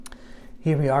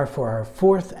Here we are for our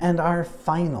fourth and our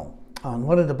final on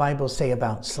what did the Bible say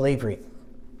about slavery.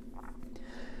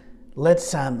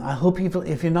 Let's. I hope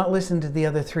if you're not listening to the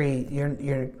other three, you're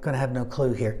going to have no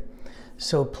clue here.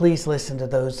 So please listen to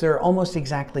those. They're almost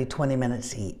exactly 20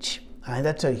 minutes each.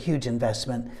 That's a huge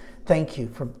investment. Thank you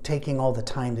for taking all the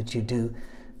time that you do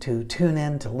to tune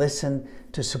in, to listen,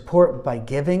 to support by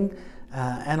giving,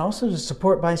 and also to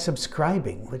support by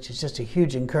subscribing, which is just a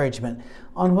huge encouragement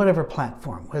on whatever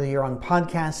platform, whether you're on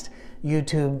podcast,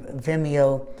 YouTube,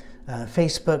 Vimeo,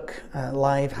 Facebook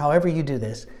Live, however you do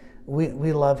this.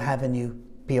 We love having you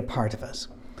be a part of us.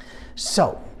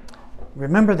 So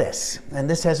remember this, and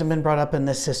this hasn't been brought up in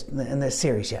this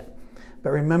series yet, but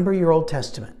remember your Old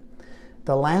Testament.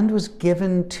 The land was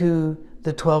given to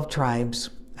the 12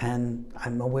 tribes, and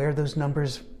I'm aware those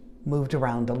numbers moved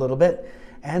around a little bit,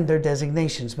 and their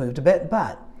designations moved a bit,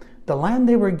 but the land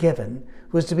they were given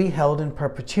was to be held in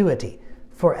perpetuity,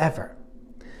 forever.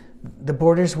 The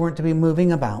borders weren't to be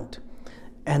moving about,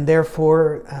 and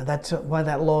therefore that's why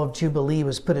that law of Jubilee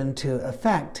was put into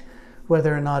effect,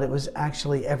 whether or not it was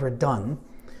actually ever done,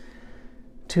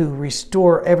 to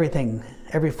restore everything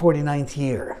every 49th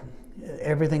year.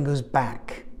 Everything goes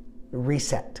back,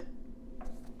 reset.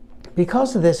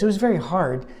 Because of this, it was very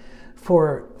hard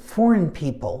for foreign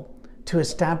people to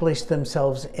establish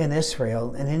themselves in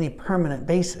Israel in any permanent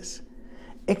basis,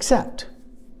 except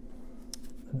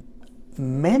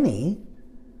many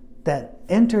that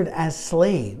entered as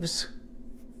slaves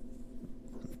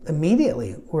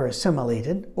immediately were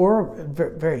assimilated, or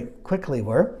very quickly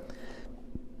were.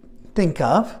 Think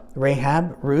of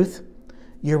Rahab, Ruth,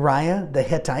 Uriah the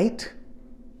Hittite,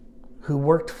 who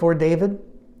worked for David.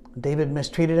 David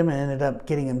mistreated him and ended up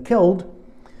getting him killed.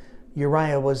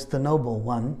 Uriah was the noble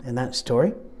one in that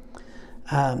story.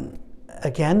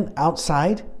 Again,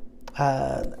 outside,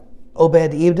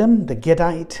 Obed-Edom, the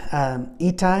Gittite,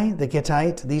 Ittai, the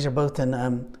Gittite. These are both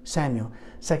in Samuel,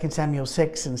 2 Samuel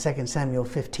 6 and 2 Samuel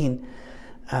 15.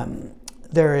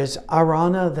 There is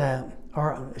Araunah,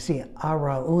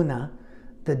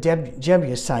 the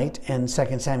Jebusite in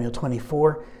 2 Samuel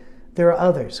 24. There are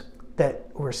others that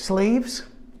were slaves,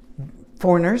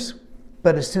 foreigners,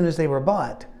 but as soon as they were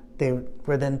bought, they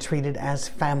were then treated as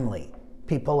family,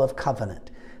 people of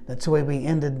covenant. That's the way we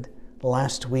ended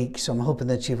last week, so I'm hoping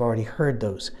that you've already heard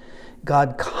those.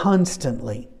 God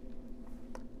constantly,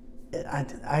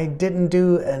 I didn't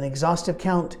do an exhaustive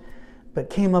count, but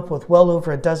came up with well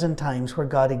over a dozen times where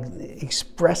God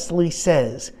expressly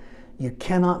says, you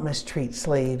cannot mistreat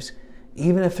slaves,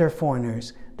 even if they're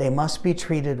foreigners. They must be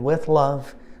treated with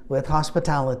love, with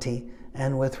hospitality,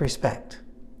 and with respect.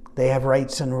 They have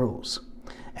rights and rules.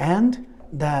 And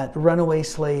that runaway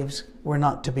slaves were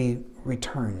not to be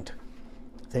returned.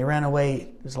 If they ran away,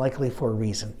 it was likely for a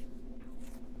reason.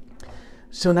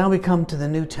 So now we come to the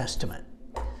New Testament.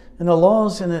 And the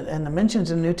laws and the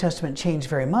mentions in the New Testament change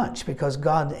very much, because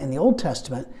God in the Old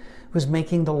Testament was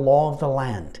making the law of the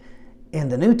land. In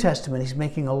the New Testament, he's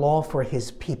making a law for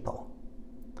his people.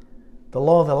 The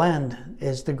law of the land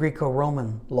is the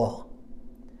Greco-Roman law.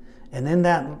 And in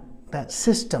that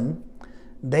system,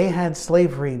 they had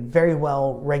slavery very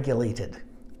well regulated.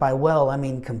 By well, I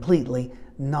mean completely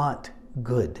not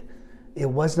good. It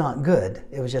was not good.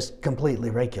 It was just completely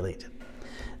regulated.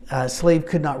 Slave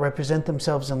could not represent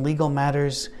themselves in legal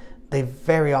matters. They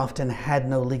very often had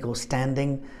no legal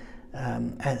standing.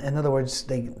 In other words,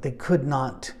 they could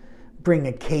not bring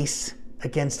a case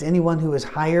against anyone who was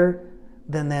higher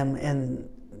than them in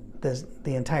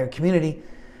the entire community,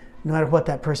 no matter what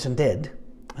that person did.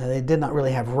 They did not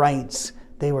really have rights.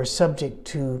 They were subject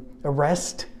to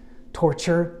arrest,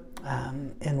 torture,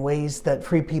 in ways that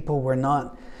free people were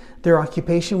not. Their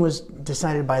occupation was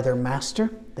decided by their master.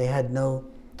 They had no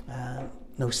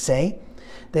say.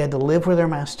 They had to live where their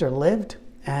master lived,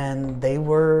 and they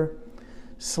were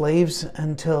slaves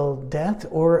until death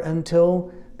or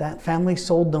until that family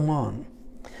sold them on.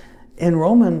 In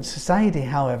Roman society,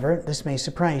 however, this may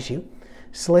surprise you,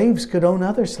 slaves could own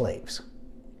other slaves.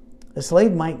 A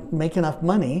slave might make enough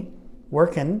money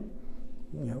working,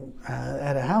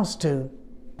 at a house to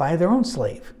buy their own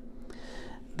slave.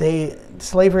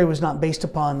 Slavery was not based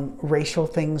upon racial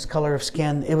things, color of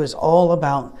skin. It was all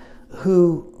about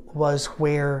who was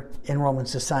where in Roman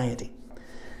society.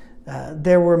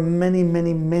 There were many,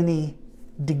 many, many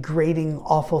degrading,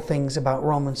 awful things about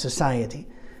Roman society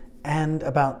and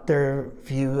about their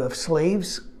view of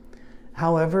slaves.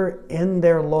 However, in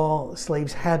their law,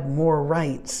 slaves had more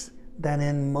rights than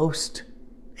in most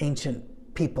ancient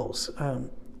peoples,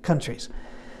 countries.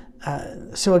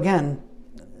 So again,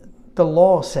 the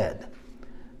law said,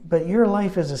 but your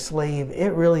life as a slave,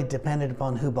 it really depended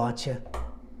upon who bought you.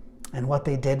 and what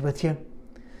they did with you.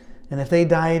 And if they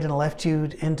died and left you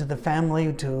into the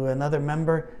family to another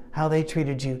member, how they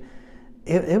treated you.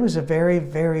 It was a very,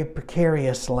 very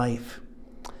precarious life.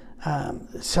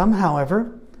 Some,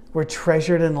 however, were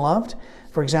treasured and loved.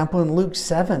 For example, in Luke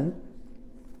 7,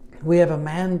 we have a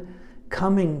man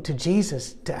coming to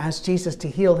Jesus to ask Jesus to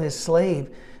heal his slave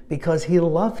because he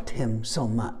loved him so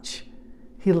much.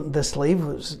 The slave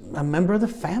was a member of the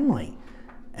family,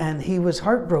 and he was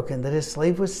heartbroken that his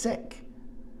slave was sick.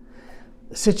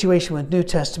 The situation with New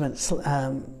Testament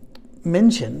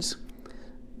mentions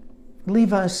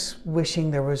leave us wishing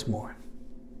there was more.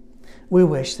 We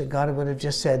wish that God would have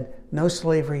just said, no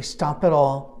slavery, stop it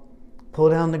all, pull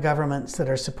down the governments that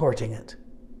are supporting it.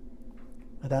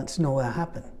 But that's not what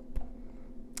happened.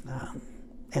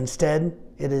 Instead,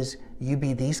 it is you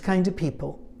be these kinds of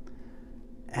people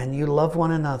and you love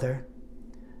one another.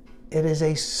 It is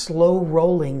a slow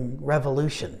rolling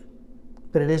revolution,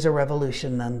 but it is a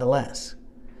revolution nonetheless.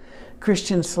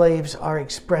 Christian slaves are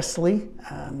expressly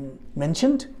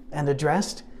mentioned and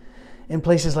addressed in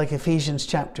places like Ephesians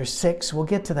chapter 6. We'll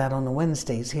get to that on the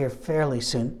Wednesdays here fairly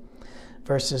soon.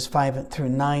 Verses 5 through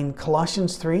 9.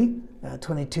 Colossians 3,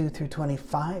 22 through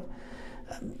 25.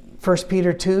 1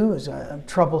 Peter 2 is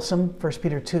troublesome. 1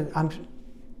 Peter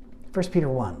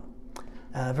 1,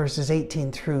 verses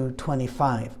 18 through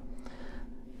 25.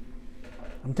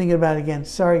 I'm thinking about it again.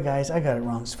 Sorry guys, I got it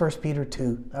wrong. It's 1 Peter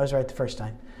 2. I was right the first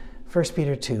time. 1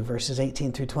 Peter 2, verses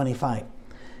 18 through 25.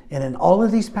 And in all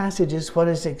of these passages, what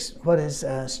is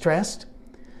stressed?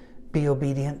 Be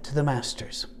obedient to the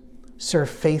masters. Serve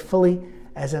faithfully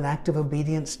as an act of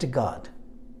obedience to God.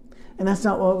 And that's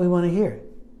not what we want to hear.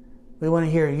 We want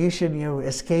to hear you should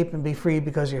escape and be free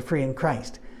because you're free in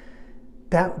Christ.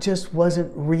 That just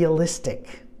wasn't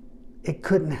realistic. It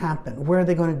couldn't happen. Where are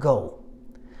they going to go?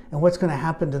 And what's going to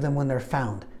happen to them when they're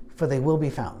found? For they will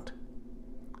be found.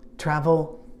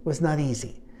 Travel was not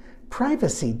easy.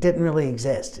 Privacy didn't really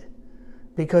exist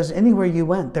because anywhere you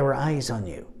went, there were eyes on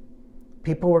you.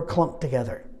 People were clumped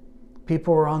together.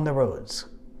 People were on the roads.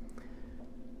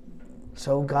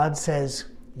 So God says,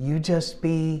 you just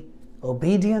be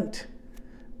obedient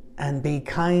and be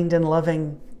kind and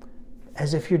loving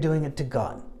as if you're doing it to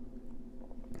God.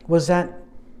 Was that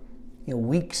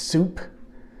weak soup?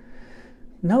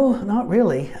 No, not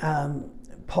really.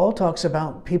 Paul talks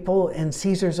about people in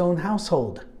Caesar's own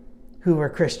household who were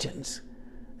Christians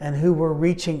and who were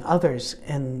reaching others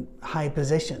in high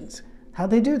positions. How'd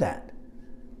they do that?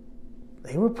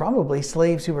 They were probably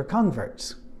slaves who were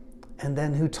converts and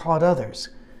then who taught others.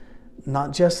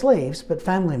 Not just slaves, but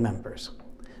family members.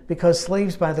 Because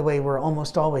slaves, by the way, were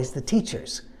almost always the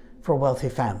teachers for wealthy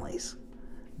families.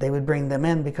 They would bring them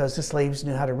in because the slaves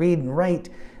knew how to read and write.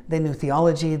 They knew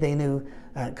theology. They knew,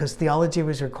 because theology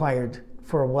was required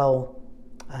for a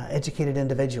well-educated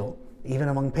individual, even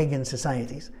among pagan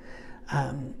societies.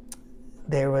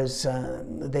 They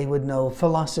would know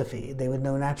philosophy. They would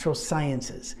know natural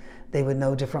sciences. They would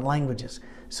know different languages.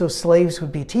 So slaves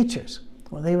would be teachers.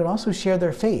 Well, they would also share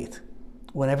their faith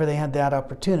whenever they had that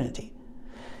opportunity.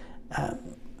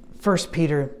 1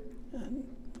 Peter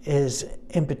is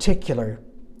in particular,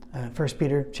 1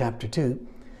 Peter chapter 2,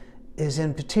 is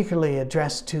in particularly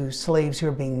addressed to slaves who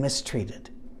are being mistreated.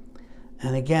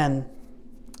 And again,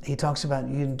 he talks about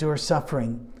you endure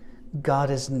suffering. God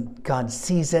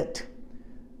sees it.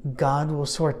 God will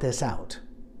sort this out.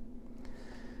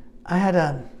 I had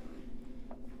a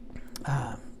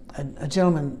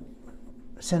gentleman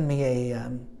send me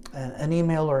an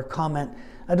email or a comment.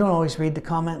 I don't always read the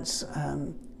comments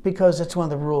because it's one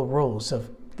of the rules of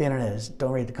the internet is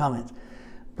don't read the comments.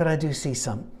 But I do see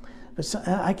some. But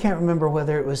I can't remember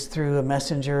whether it was through a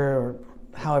messenger or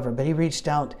however, but he reached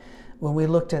out when we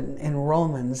looked in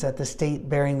Romans at the state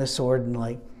bearing the sword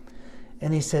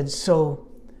and he said, so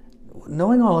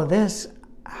knowing all of this,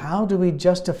 how do we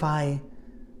justify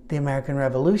the American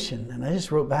Revolution? And I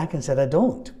just wrote back and said, I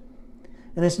don't.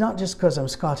 And it's not just because I'm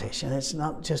Scottish, and it's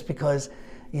not just because,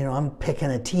 I'm picking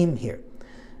a team here.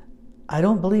 I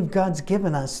don't believe God's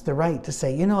given us the right to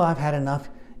say, I've had enough.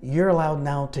 You're allowed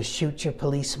now to shoot your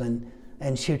policemen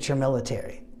and shoot your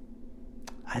military.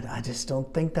 I just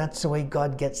don't think that's the way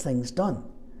God gets things done.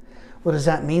 Well, does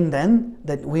that mean then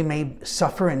that we may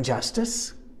suffer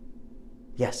injustice?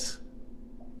 Yes.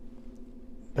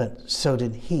 But so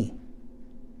did he.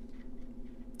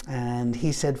 And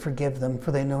he said, forgive them,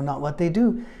 for they know not what they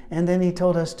do. And then he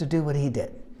told us to do what he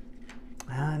did.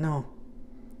 I know.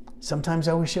 Sometimes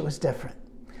I wish it was different.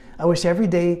 I wish every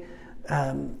day,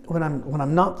 when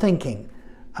I'm not thinking,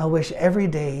 I wish every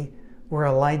day were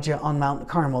Elijah on Mount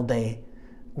Carmel day,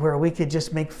 where we could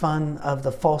just make fun of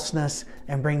the falseness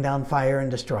and bring down fire and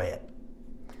destroy it.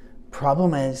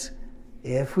 Problem is,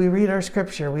 if we read our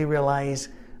scripture, we realize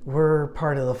we're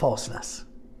part of the falseness.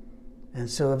 And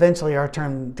so eventually our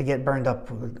turn to get burned up.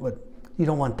 You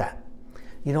don't want that.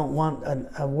 You don't want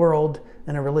a world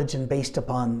and a religion based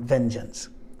upon vengeance.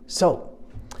 So,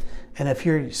 and if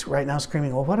you're right now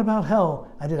screaming, well, what about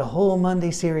hell? I did a whole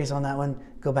Monday series on that one.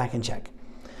 Go back and check.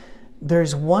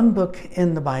 There's one book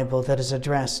in the Bible that is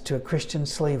addressed to a Christian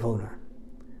slave owner,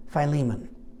 Philemon.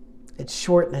 It's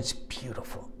short and it's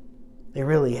beautiful. It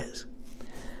really is.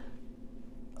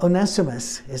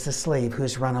 Onesimus is the slave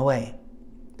who's run away.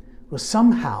 Well,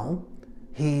 somehow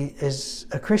he is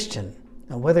a Christian.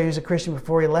 Now, whether he was a Christian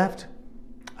before he left,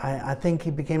 I think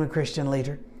he became a Christian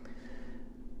later.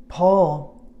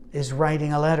 Paul is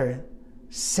writing a letter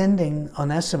sending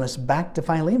Onesimus back to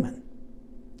Philemon,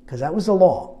 because that was the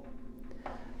law.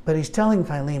 But he's telling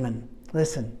Philemon,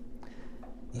 listen,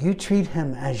 you treat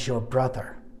him as your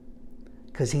brother,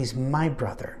 because he's my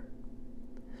brother.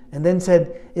 And then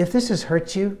said, if this has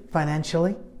hurt you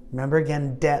financially, remember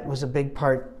again, debt was a big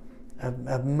part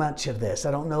of much of this.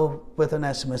 I don't know with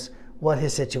Onesimus what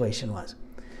his situation was.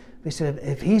 But he said,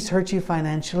 if he's hurt you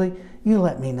financially, you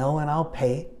let me know and I'll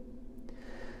pay.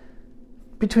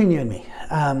 Between you and me,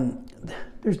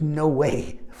 there's no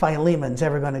way Philemon's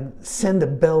ever going to send a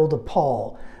bill to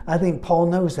Paul. I think Paul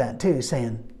knows that too,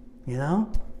 saying, you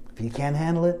know, if you can't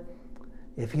handle it,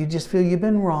 if you just feel you've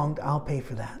been wronged, I'll pay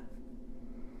for that.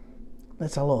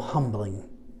 That's a little humbling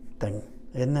thing,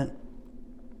 isn't it?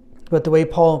 But the way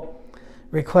Paul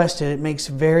requested, it makes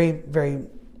very, very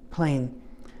plain,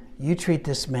 you treat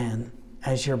this man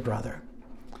as your brother.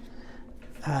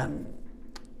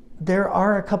 There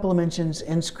are a couple of mentions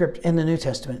in the New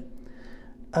Testament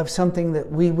of something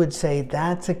that we would say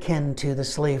that's akin to the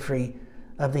slavery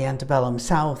of the antebellum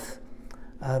South,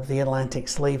 of the Atlantic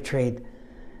slave trade.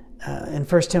 In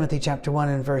 1 Timothy chapter 1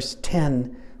 and verse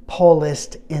 10, Paul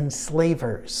lists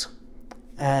enslavers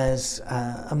as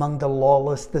among the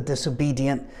lawless, the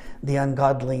disobedient, the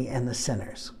ungodly, and the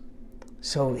sinners.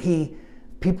 So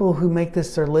people who make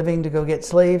this their living to go get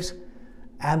slaves,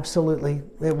 absolutely,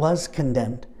 it was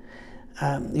condemned.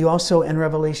 You also, in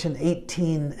Revelation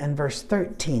 18 and verse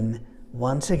 13,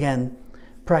 once again,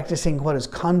 practicing what is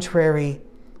contrary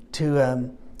to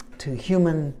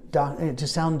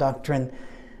sound doctrine,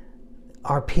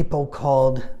 are people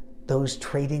called those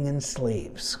trading in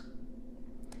slaves.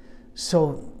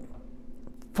 So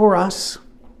for us,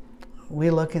 we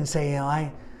look and say,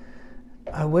 I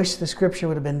wish the scripture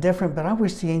would have been different, but I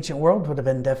wish the ancient world would have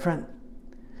been different.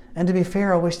 And to be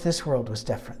fair, I wish this world was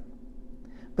different.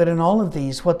 But in all of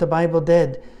these, what the Bible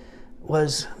did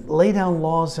was lay down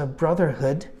laws of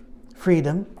brotherhood,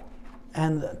 freedom,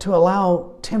 and to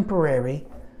allow temporary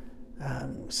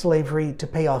slavery to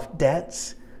pay off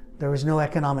debts. There was no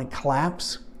economic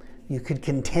collapse. You could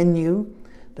continue.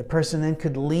 The person then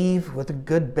could leave with a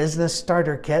good business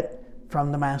starter kit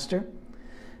from the master.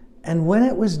 And when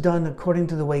it was done according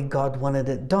to the way God wanted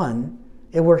it done,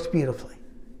 it worked beautifully.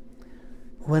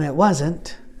 When it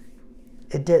wasn't,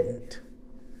 it didn't.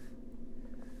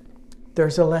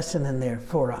 There's a lesson in there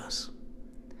for us.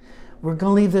 We're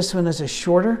going to leave this one as a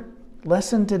shorter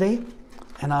lesson today,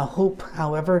 and I hope,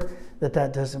 however,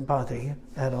 that doesn't bother you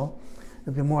at all.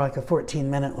 It'll be more like a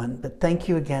 14-minute one. But thank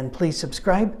you again. Please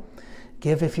subscribe.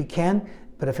 Give if you can.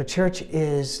 But if a church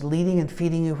is leading and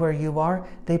feeding you where you are,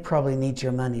 they probably need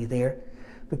your money there.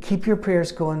 But keep your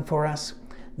prayers going for us.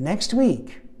 Next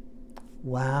week,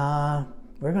 wow,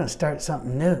 we're going to start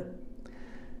something new.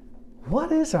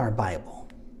 What is our Bible?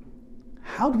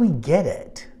 How do we get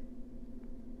it?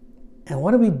 And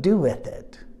what do we do with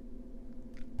it?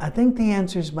 I think the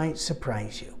answers might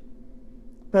surprise you.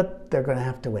 But they're going to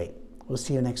have to wait. We'll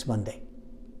see you next Monday.